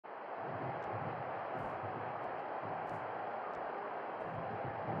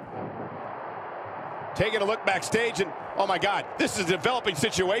Taking a look backstage, and oh my God, this is a developing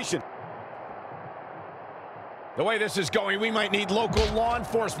situation. The way this is going, we might need local law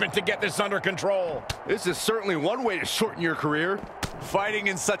enforcement to get this under control. This is certainly one way to shorten your career. Fighting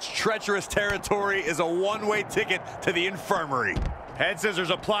in such treacherous territory is a one-way ticket to the infirmary. Head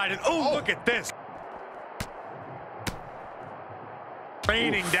scissors applied, and oh, look at this.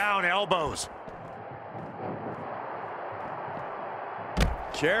 Raining down elbows.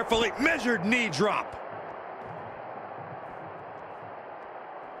 Carefully measured knee drop.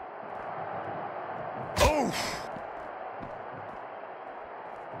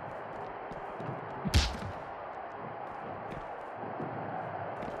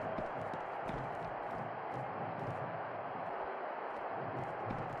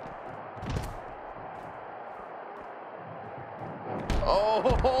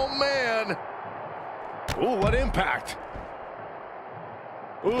 Oh! Oh, man. Ooh, what impact.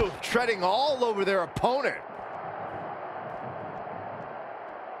 Ooh, treading all over their opponent.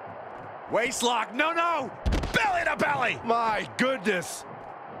 Waist lock, no, no! Belly to belly! My goodness.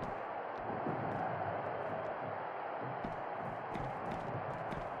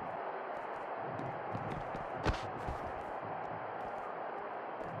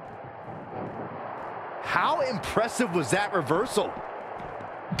 How impressive was that reversal?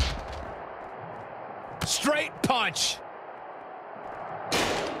 Straight punch.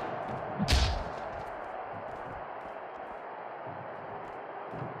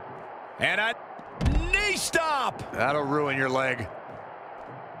 And a knee stop. That'll ruin your leg.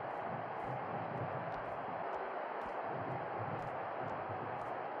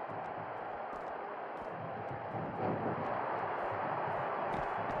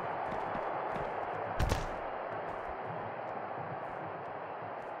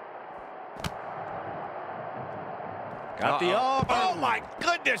 Got the up. Oh my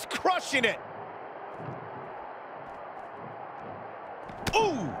goodness, crushing it.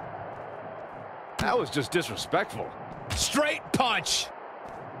 Ooh. That was just disrespectful. Straight punch.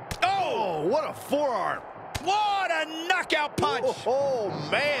 Oh, what a forearm. What a knockout punch. Oh,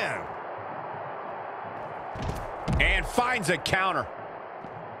 man. And finds a counter.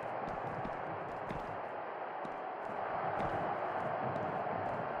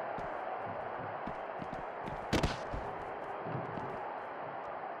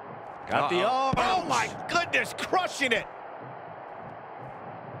 Got the up. Oh my goodness, crushing it.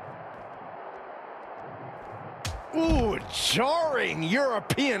 Ooh, jarring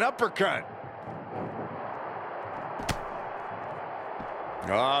European uppercut.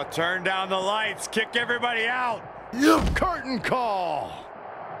 Oh, turn down the lights, kick everybody out. Curtain call.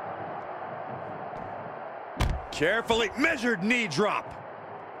 Carefully measured knee drop.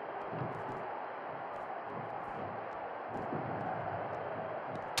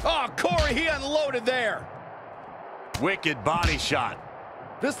 Oh, Corey, he unloaded there. Wicked body shot.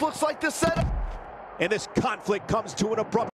 This looks like the setup. And this conflict comes to an abrupt